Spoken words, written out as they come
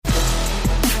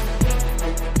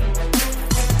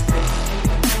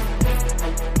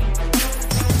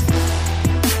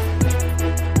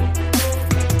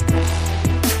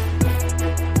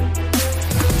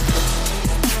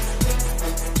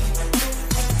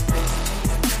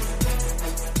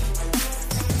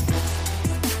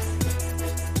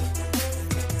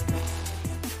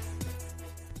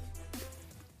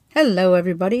Hello,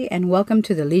 everybody, and welcome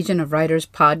to the Legion of Writers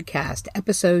podcast,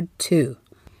 episode 2.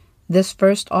 This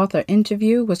first author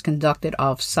interview was conducted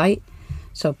off-site,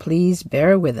 so please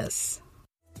bear with us.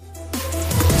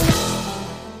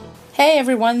 Hey,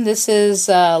 everyone, this is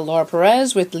Laura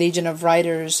Perez with Legion of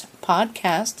Writers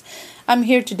podcast. I'm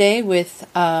here today with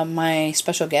my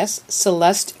special guest,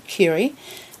 Celeste Curie.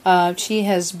 She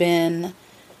has been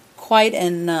quite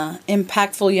an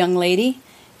impactful young lady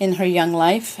in her young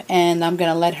life, and I'm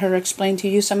going to let her explain to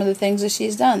you some of the things that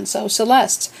she's done. So,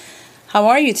 Celeste, how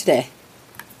are you today?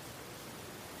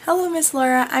 Hello, Miss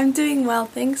Laura. I'm doing well,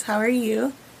 thanks. How are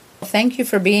you? Thank you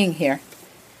for being here.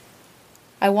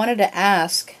 I wanted to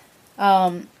ask,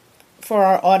 for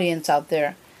our audience out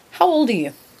there, how old are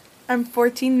you? I'm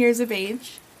 14 years of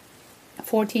age.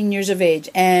 14 years of age.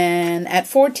 And at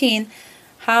 14,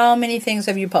 how many things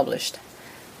have you published?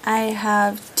 I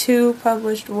have 2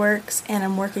 published works, and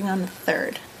I'm working on the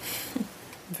 3rd.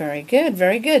 Very good,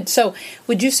 very good. So,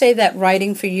 would you say that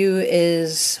writing for you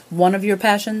is one of your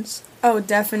passions? Oh,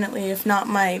 definitely, if not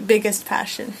my biggest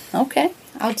passion. Okay,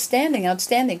 outstanding,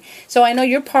 outstanding. So, I know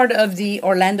you're part of the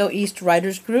Orlando East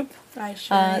Writers Group I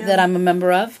sure am. that I'm a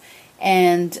member of,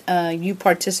 and you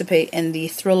participate in the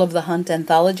Thrill of the Hunt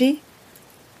anthology,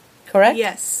 correct?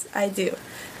 Yes, I do.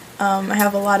 I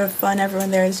have a lot of fun.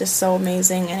 Everyone there is just so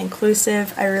amazing and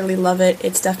inclusive. I really love it.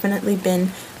 It's definitely been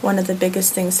one of the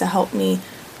biggest things to help me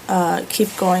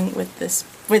keep going with this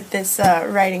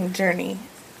writing journey.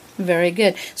 Very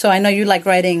good. So I know you like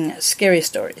writing scary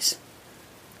stories.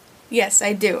 Yes,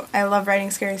 I do. I love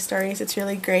writing scary stories. It's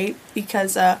really great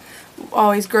because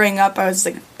always growing up, I was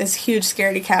like this huge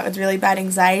scaredy cat with really bad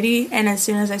anxiety. And as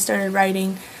soon as I started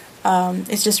writing,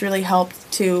 it's just really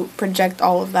helped to project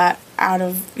all of that out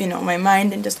of, my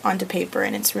mind and just onto paper,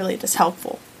 and it's really just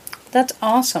helpful. That's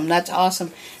awesome. That's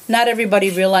awesome. Not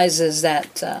everybody realizes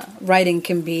that writing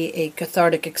can be a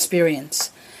cathartic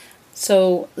experience.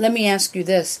 So let me ask you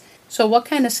this. So what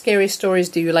kind of scary stories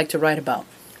do you like to write about?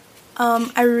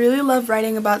 I really love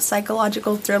writing about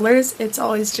psychological thrillers. It's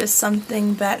always just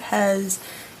something that has,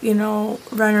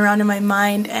 run around in my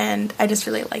mind, and I just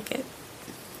really like it.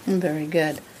 Very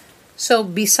good. So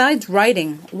besides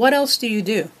writing, what else do you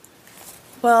do?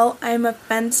 Well, I'm a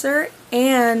fencer,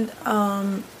 and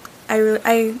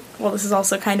this is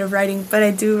also kind of writing, but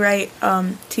I do write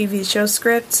TV show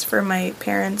scripts for my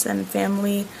parents and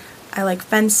family. I like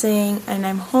fencing, and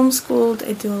I'm homeschooled.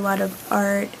 I do a lot of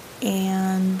art,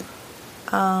 and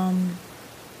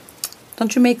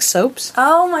don't you make soaps?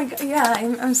 Oh my god, yeah,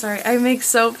 I'm sorry. I make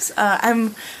soaps.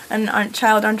 I'm a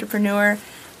child entrepreneur.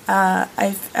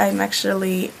 I'm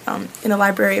actually in the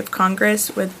Library of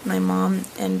Congress with my mom,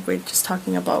 and we're just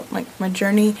talking about my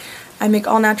journey. I make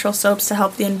all natural soaps to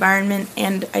help the environment,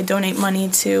 and I donate money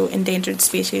to endangered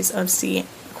species of sea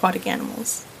aquatic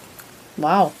animals.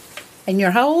 Wow. And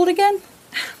you're how old again?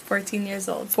 14 years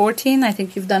old. 14? I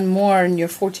think you've done more in your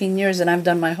 14 years than I've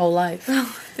done my whole life.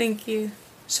 Oh, thank you.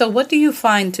 So what do you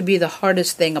find to be the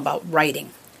hardest thing about writing?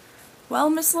 Well,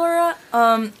 Miss Laura,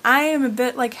 I am a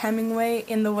bit like Hemingway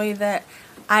in the way that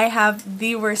I have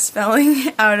the worst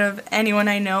spelling out of anyone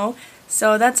I know.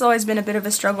 So that's always been a bit of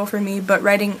a struggle for me, but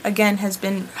writing, again, has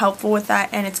been helpful with that,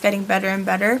 and it's getting better and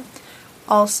better.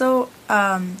 Also,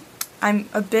 I'm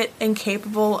a bit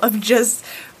incapable of just...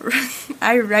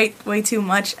 I write way too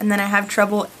much, and then I have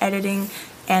trouble editing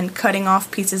and cutting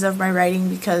off pieces of my writing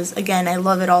because, again, I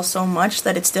love it all so much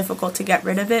that it's difficult to get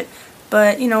rid of it.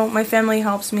 But, my family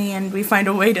helps me, and we find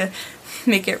a way to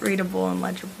make it readable and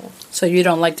legible. So you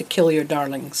don't like to kill your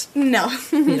darlings? No.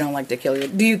 You don't like to kill your...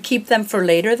 Do you keep them for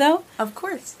later, though? Of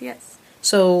course, yes.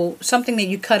 So something that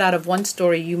you cut out of one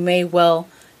story, you may well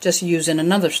just use in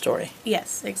another story?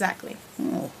 Yes, exactly.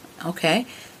 Oh, okay.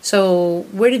 So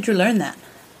where did you learn that?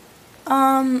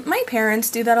 My parents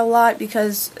do that a lot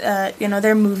because,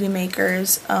 they're movie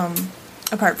makers.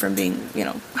 Apart from being,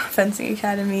 fencing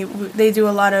academy, they do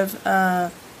a lot of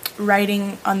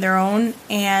writing on their own,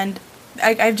 and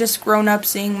I've just grown up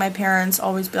seeing my parents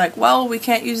always be like, well, we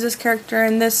can't use this character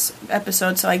in this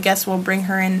episode, so I guess we'll bring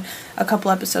her in a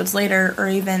couple episodes later, or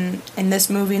even in this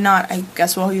movie not, I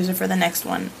guess we'll use her for the next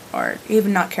one, or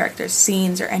even not characters,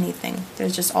 scenes, or anything.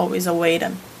 There's just always a way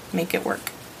to make it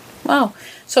work. Wow.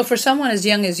 So for someone as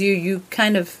young as you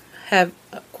kind of have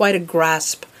quite a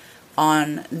grasp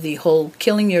on the whole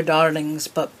killing your darlings,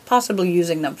 but possibly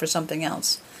using them for something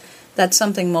else. That's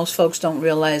something most folks don't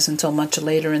realize until much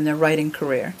later in their writing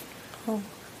career. Oh,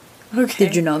 okay.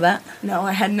 Did you know that? No,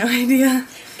 I had no idea.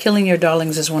 Killing your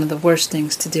darlings is one of the worst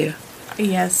things to do.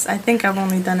 Yes, I think I've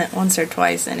only done it once or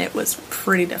twice, and it was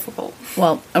pretty difficult.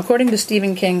 Well, according to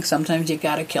Stephen King, sometimes you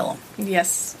gotta kill him.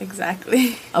 Yes,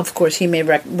 exactly. Of course, he may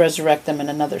resurrect them in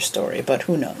another story, but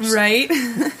who knows? Right?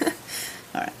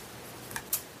 All right.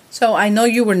 So I know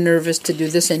you were nervous to do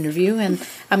this interview, and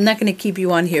I'm not going to keep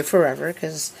you on here forever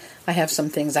because I have some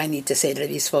things I need to say to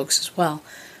these folks as well.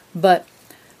 But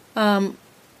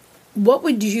what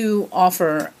would you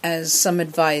offer as some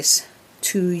advice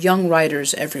to young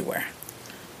writers everywhere?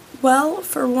 Well,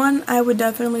 for one, I would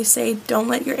definitely say don't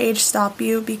let your age stop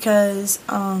you because,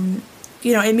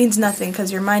 it means nothing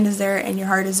because your mind is there and your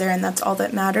heart is there and that's all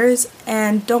that matters.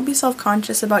 And don't be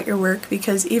self-conscious about your work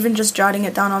because even just jotting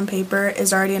it down on paper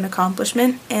is already an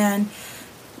accomplishment. And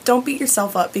don't beat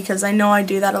yourself up because I know I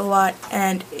do that a lot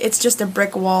and it's just a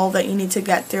brick wall that you need to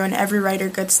get through and every writer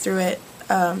gets through it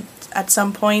at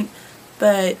some point.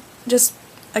 But just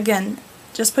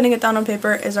putting it down on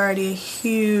paper is already a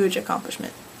huge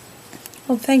accomplishment.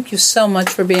 Well, thank you so much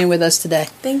for being with us today.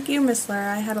 Thank you, Miss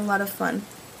Lara. I had a lot of fun.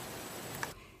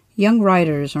 Young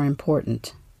writers are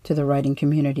important to the writing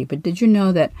community, but did you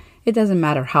know that it doesn't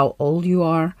matter how old you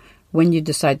are, when you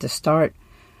decide to start,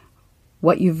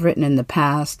 what you've written in the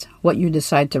past, what you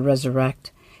decide to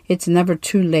resurrect, it's never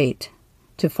too late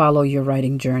to follow your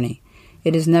writing journey.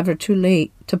 It is never too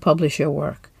late to publish your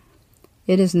work.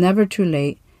 It is never too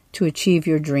late to achieve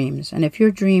your dreams. And if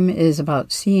your dream is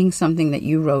about seeing something that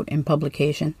you wrote in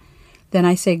publication, then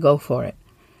I say go for it.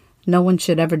 No one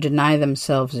should ever deny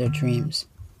themselves their dreams.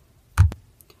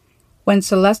 When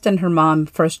Celeste and her mom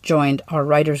first joined our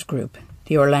writers group,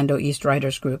 the Orlando East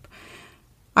Writers Group,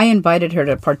 I invited her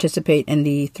to participate in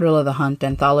the Thrill of the Hunt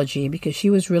anthology because she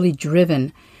was really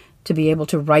driven to be able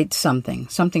to write something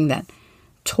that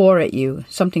tore at you,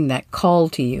 something that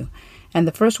called to you. And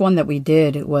the first one that we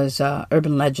did was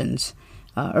Urban Legends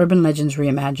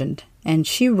Reimagined. And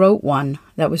she wrote one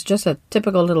that was just a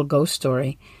typical little ghost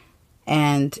story.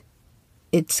 And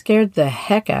it scared the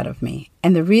heck out of me.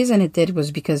 And the reason it did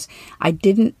was because I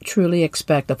didn't truly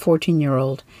expect a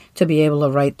 14-year-old to be able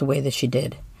to write the way that she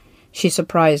did. She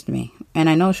surprised me, and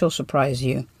I know she'll surprise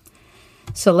you.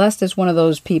 Celeste is one of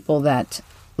those people that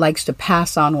likes to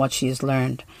pass on what she's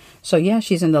learned. So yeah,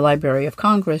 she's in the Library of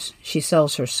Congress. She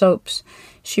sells her soaps.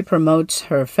 She promotes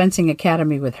her fencing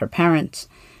academy with her parents.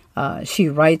 She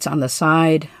writes on the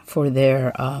side for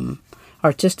their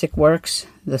artistic works,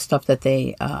 the stuff that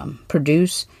they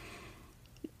produce.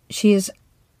 She is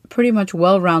pretty much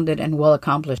well-rounded and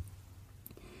well-accomplished.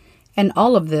 And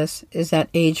all of this is at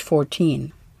age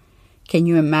 14. Can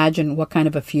you imagine what kind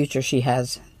of a future she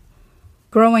has?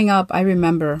 Growing up, I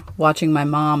remember watching my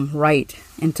mom write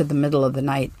into the middle of the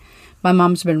night. My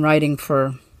mom's been writing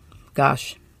for,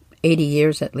 80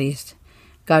 years at least.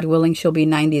 God willing, she'll be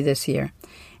 90 this year.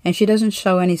 And she doesn't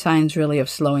show any signs really of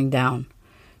slowing down.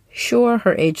 Sure,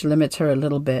 her age limits her a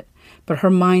little bit, but her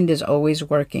mind is always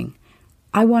working.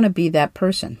 I want to be that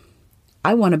person.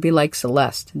 I want to be like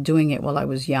Celeste, doing it while I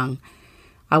was young.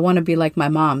 I want to be like my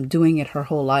mom, doing it her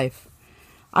whole life.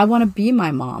 I want to be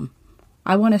my mom.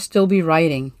 I want to still be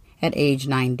writing at age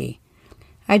 90.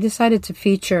 I decided to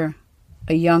feature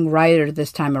a young writer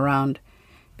this time around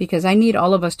because I need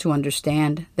all of us to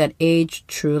understand that age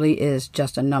truly is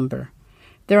just a number.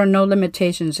 There are no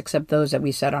limitations except those that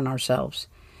we set on ourselves.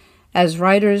 As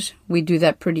writers, we do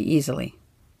that pretty easily.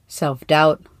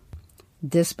 Self-doubt,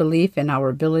 disbelief in our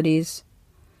abilities,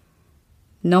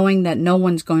 knowing that no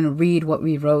one's going to read what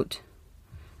we wrote,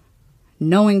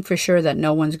 knowing for sure that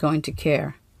no one's going to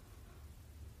care.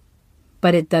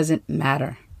 But it doesn't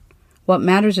matter. What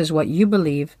matters is what you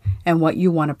believe and what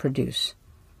you want to produce.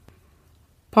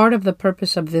 Part of the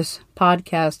purpose of this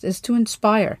podcast is to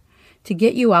inspire, to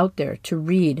get you out there, to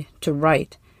read, to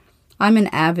write. I'm an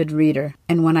avid reader,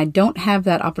 and when I don't have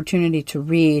that opportunity to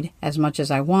read as much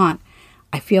as I want,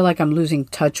 I feel like I'm losing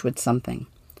touch with something.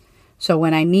 So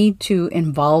when I need to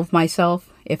involve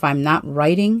myself, if I'm not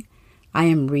writing, I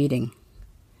am reading.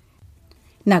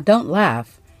 Now don't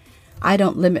laugh. I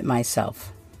don't limit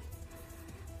myself.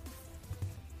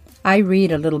 I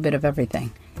read a little bit of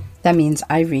everything. That means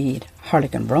I read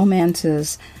Harlequin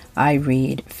romances, I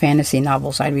read fantasy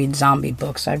novels, I read zombie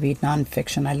books, I read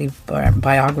nonfiction, I read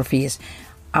biographies.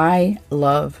 I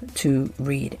love to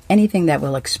read anything that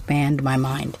will expand my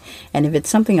mind. And if it's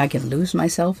something I can lose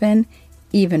myself in,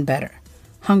 even better.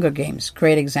 Hunger Games,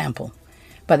 great example.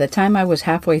 By the time I was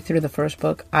halfway through the first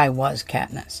book, I was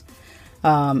Katniss.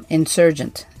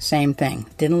 Insurgent, same thing.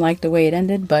 Didn't like the way it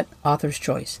ended, but author's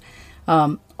choice.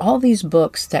 All these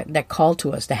books that call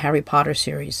to us, the Harry Potter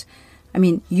series. I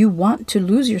mean, you want to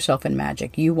lose yourself in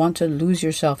magic. You want to lose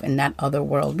yourself in that other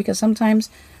world because sometimes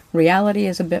reality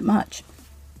is a bit much.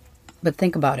 But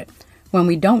think about it. When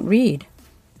we don't read,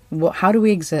 how do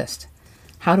we exist?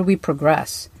 How do we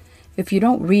progress? If you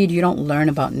don't read, you don't learn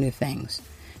about new things.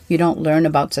 You don't learn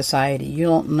about society. You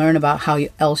don't learn about how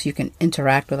else you can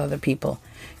interact with other people.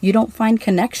 You don't find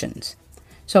connections.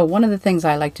 So one of the things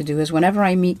I like to do is whenever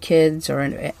I meet kids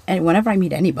or whenever I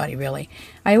meet anybody, really,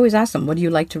 I always ask them, what do you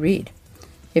like to read?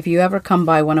 If you ever come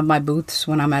by one of my booths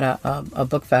when I'm at a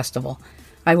book festival,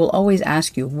 I will always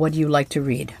ask you, what do you like to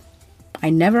read? I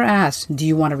never ask, do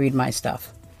you want to read my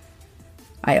stuff?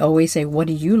 I always say, what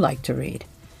do you like to read?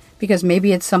 Because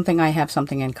maybe it's something I have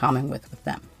something in common with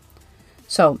them.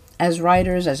 So, as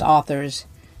writers, as authors,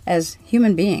 as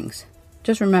human beings,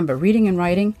 just remember, reading and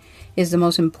writing is the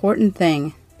most important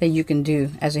thing that you can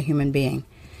do as a human being.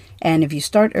 And if you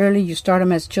start early, you start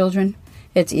them as children,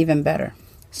 it's even better.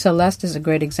 Celeste is a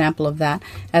great example of that,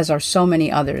 as are so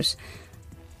many others.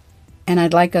 And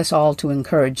I'd like us all to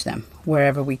encourage them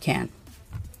wherever we can.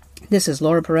 This is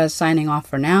Laura Perez signing off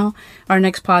for now. Our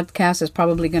next podcast is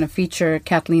probably going to feature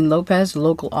Kathleen Lopez,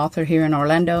 local author here in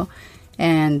Orlando.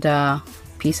 And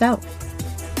peace out.